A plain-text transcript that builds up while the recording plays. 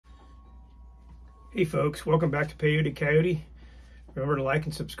Hey folks, welcome back to Peyote Coyote. Remember to like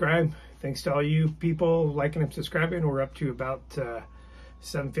and subscribe. Thanks to all you people liking and subscribing. We're up to about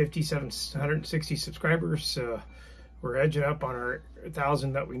 760 subscribers. We're edging up on our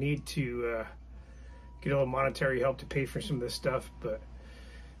 1,000 that we need to get a little monetary help to pay for some of this stuff. But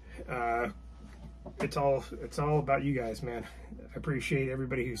it's all about you guys, man. I appreciate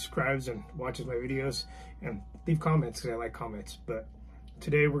everybody who subscribes and watches my videos and leave comments because I like comments. But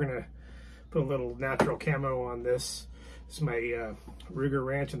today we're gonna put a little natural camo on this. This is my Ruger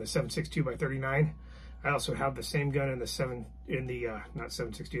Ranch in the 7.62x39. I also have the same gun in the in the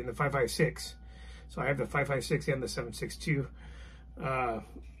 5.56. So I have the 5.56 and the 7.62.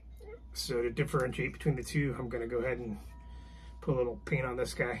 So to differentiate between the two, I'm going to go ahead and put a little paint on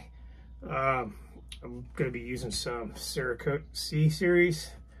this guy. I'm going to be using some Cerakote C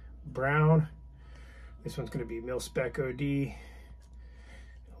series brown. This one's going to be mil spec OD.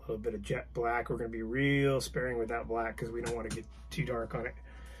 A little bit of jet black. We're going to be real sparing with that black because we don't want to get too dark on it.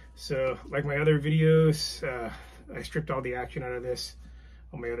 So like my other videos, I stripped all the action out of this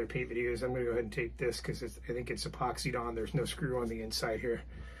on my other paint videos. I'm going to go ahead and tape this because I think it's epoxied on. There's no screw on the inside here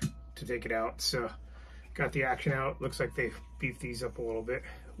to take it out. So got the action out. Looks like they've beefed these up a little bit,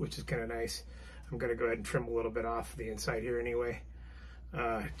 which is kind of nice. I'm going to go ahead and trim a little bit off the inside here anyway,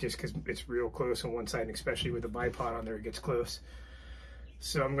 just because it's real close on one side, and especially with the bipod on there, it gets close.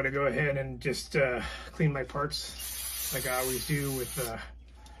 So I'm going to go ahead and just clean my parts like I always do with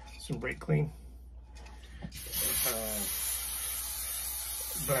some brake clean.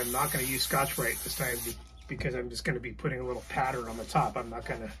 But I'm not going to use Scotch-Brite this time because I'm just going to be putting a little pattern on the top. I'm not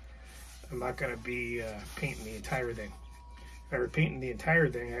going to be painting the entire thing. If I were painting the entire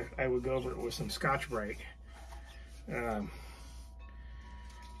thing, I would go over it with some Scotch-Brite to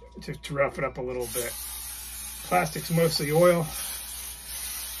rough it up a little bit. Plastic's mostly oil.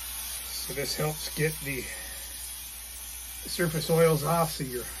 So this helps get the surface oils off so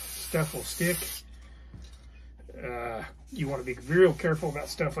your stuff will stick. You want to be real careful about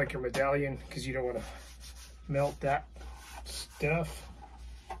stuff like your medallion because you don't want to melt that stuff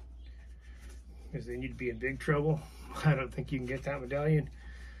because then you'd be in big trouble. I don't think you can get that medallion.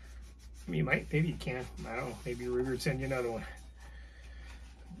 I mean, you might, maybe you can. I don't know, maybe Ruger would send you another one.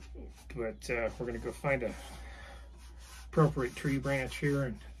 But we're going to go find a appropriate tree branch here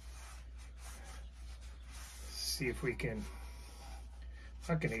and see if we can.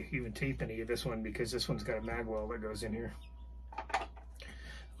 I'm not going to even tape any of this one because this one's got a mag well that goes in here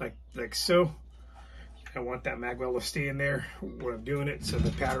like so. I want that mag well to stay in there when I'm doing it so the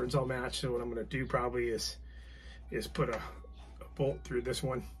patterns all match. So what I'm going to do probably is put a bolt through this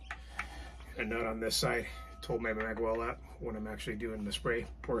one and a nut on this side to hold my mag well up when I'm actually doing the spray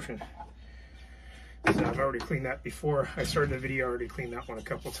portion. So I've already cleaned that before I started the video. I already cleaned that one a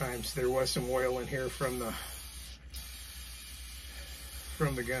couple times. There was some oil in here from the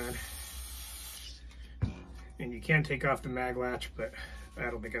gun, and you can take off the mag latch, but I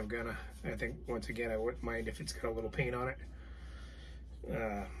don't think I'm gonna. I think once again I wouldn't mind if it's got a little paint on it.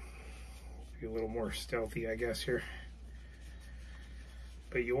 Be a little more stealthy, I guess, here.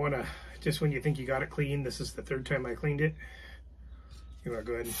 But you want to, just when you think you got it clean, this is the third time I cleaned it, you want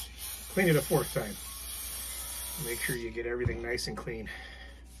to go ahead and clean it a fourth time. Make sure you get everything nice and clean.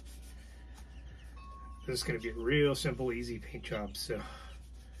 This is going to be a real simple, easy paint job. So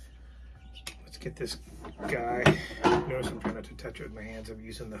let's get this guy. Notice I'm trying not to touch it with my hands. I'm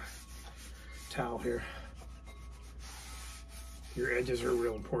using the towel here. Your edges are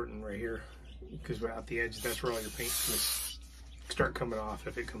real important right here because without the edge, that's where all your paint's going to start coming off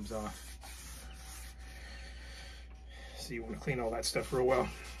if it comes off. So you want to clean all that stuff real well.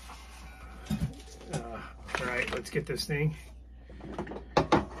 All right, let's get this thing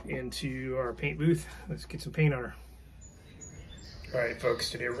into our paint booth. Let's get some paint on her. All right,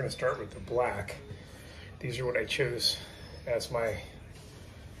 folks, today we're going to start with the black. These are what I chose as my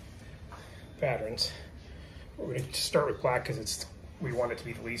patterns. We're going to start with black because we want it to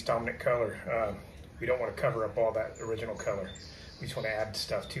be the least dominant color. We don't want to cover up all that original color. We just want to add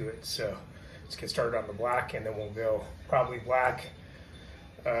stuff to it. So let's get started on the black, and then we'll go probably black,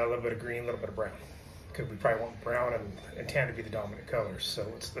 a little bit of green, a little bit of brown. Because we probably want brown and tan to be the dominant colors. So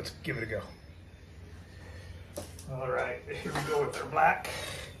let's give it a go. All right, here we go with our black.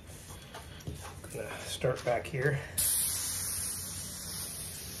 I'm gonna start back here.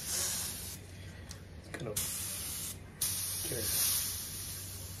 Gonna get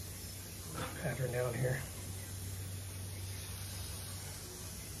a pattern down here.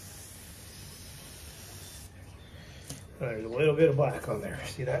 There's a little bit of black on there.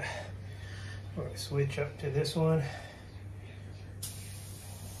 See that? I'm going to switch up to this one.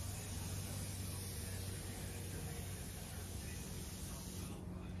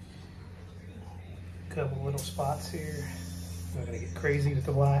 A couple little spots here. I'm not gonna get crazy with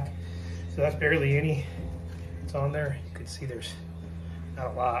the black. So that's barely any. It's on there. You can see there's not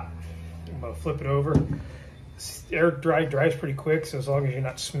a lot. I'm gonna flip it over. Air dries pretty quick, so as long as you're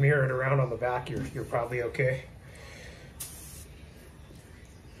not smearing it around on the back, you're probably okay.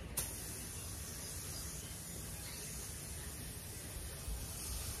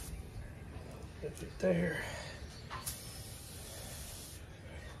 There,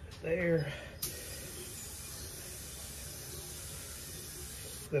 there,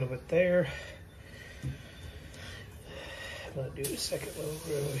 a little bit there. I'm gonna do a second little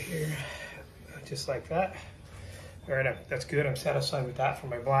row here, just like that. All right, that's good. I'm satisfied with that for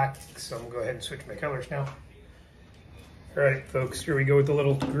my black, so I'm gonna go ahead and switch my colors now. All right, folks, here we go with the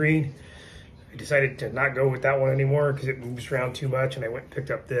little green. I decided to not go with that one anymore because it moves around too much, and I went and picked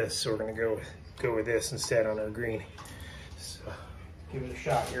up this, so we're gonna go with this instead on our green. So give it a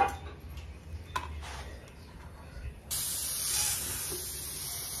shot here.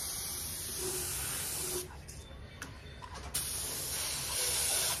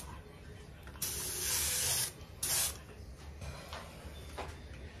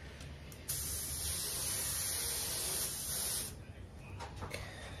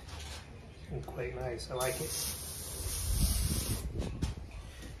 Quite nice. I like it.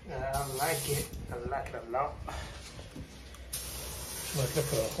 I like it. I like it a lot. I'm going to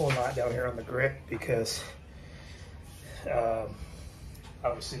put a whole lot down here on the grip because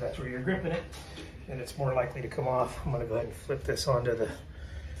obviously that's where you're gripping it and it's more likely to come off. I'm going to go ahead and flip this onto the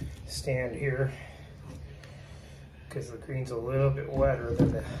stand here because the green's a little bit wetter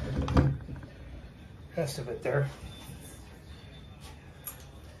than the rest of it there.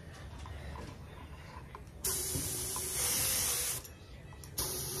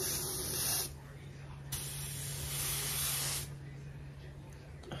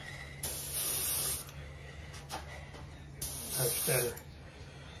 Much better.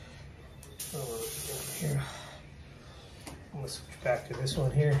 Here. I'm going to switch back to this one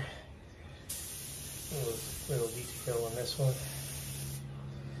here. A little detail on this one.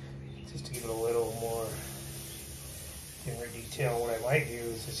 Just to give it a little more different detail. What I might do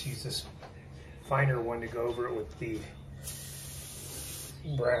is just use this finer one to go over it with the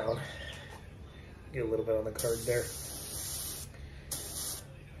brown. Get a little bit on the card there.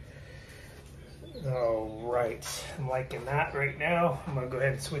 All right, I'm liking that right now. I'm gonna go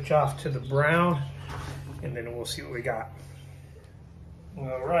ahead and switch off to the brown and then we'll see what we got.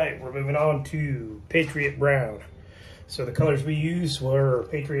 All right, we're moving on to Patriot Brown. So the colors we used were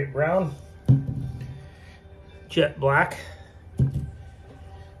Patriot Brown, Jet Black,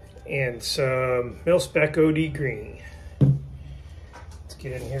 and some Mil-Spec OD Green. Let's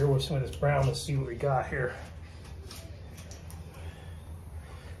get in here with some of this brown. Let's see what we got here.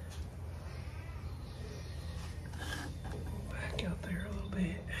 Out there a little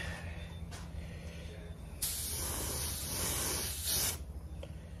bit.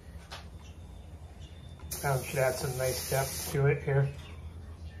 Brown should add some nice depth to it here.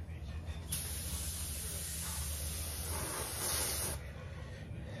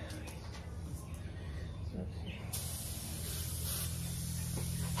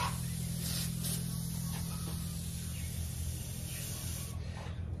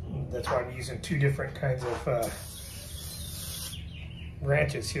 That's why I'm using two different kinds of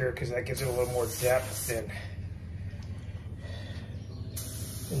branches here because that gives it a little more depth than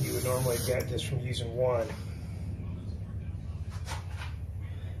you would normally get just from using one.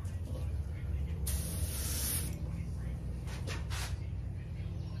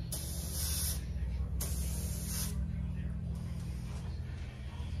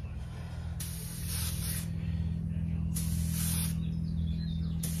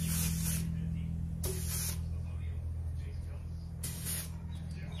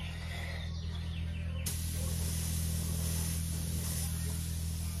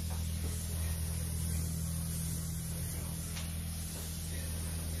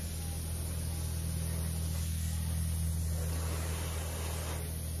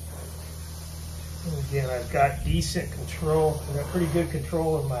 Again, I've got decent control. I've got pretty good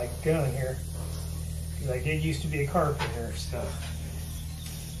control of my gun here because I did used to be a carpenter, so.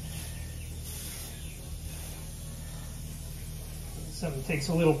 Something takes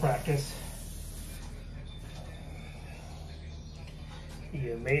a little practice.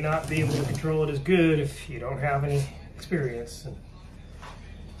 You may not be able to control it as good if you don't have any experience. And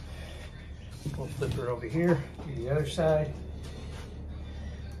we'll flip her over here to the other side.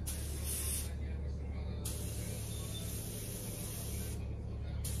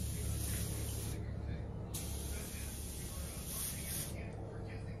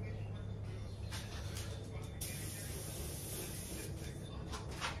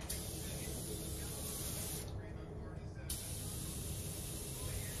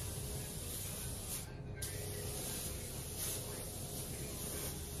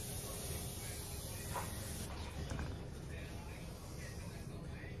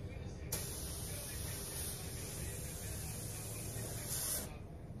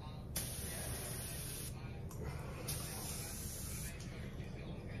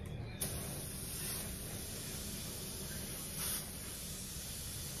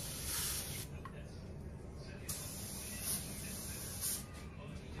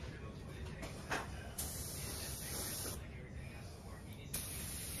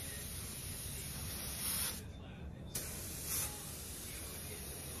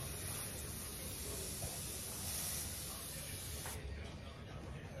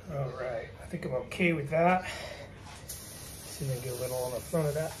 All right, I think I'm okay with that. See if I can get a little on the front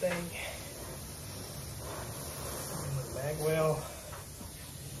of that thing. And the mag well.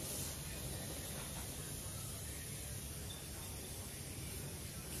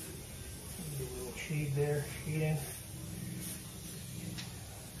 Get a little shade there, shading.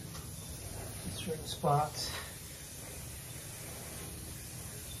 Certain spots.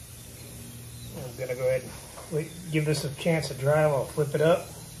 I'm gonna go ahead and give this a chance to dry. I'll flip it up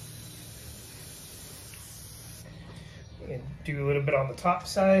and do a little bit on the top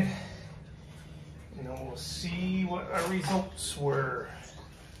side, and then we'll see what our results were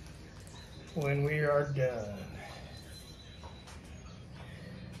when we are done.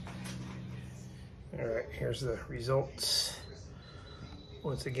 All right, here's the results.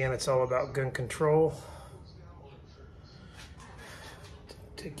 Once again, it's all about gun control.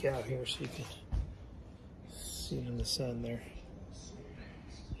 Take you out here so you can see it in the sun there.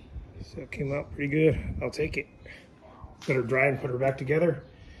 So it came out pretty good. I'll take it. Let her dry and put her back together.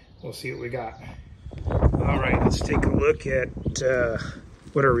 We'll see what we got. All right, let's take a look at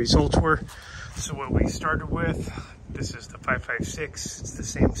what our results were. So what we started with, this is the 5.56. It's the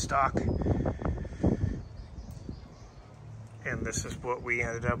same stock. And this is what we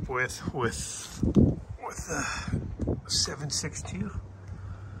ended up with the 7.62.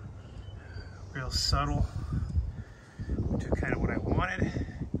 Real subtle, which is kind of what I wanted.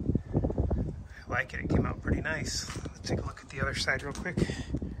 I like it, it came out pretty nice. Let's take a look at the other side real quick.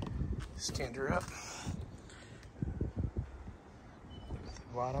 Stand her up. Look at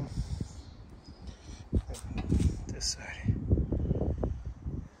the bottom. And this side.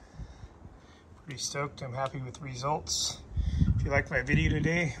 Pretty stoked, I'm happy with the results. If you liked my video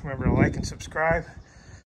today, remember to like and subscribe.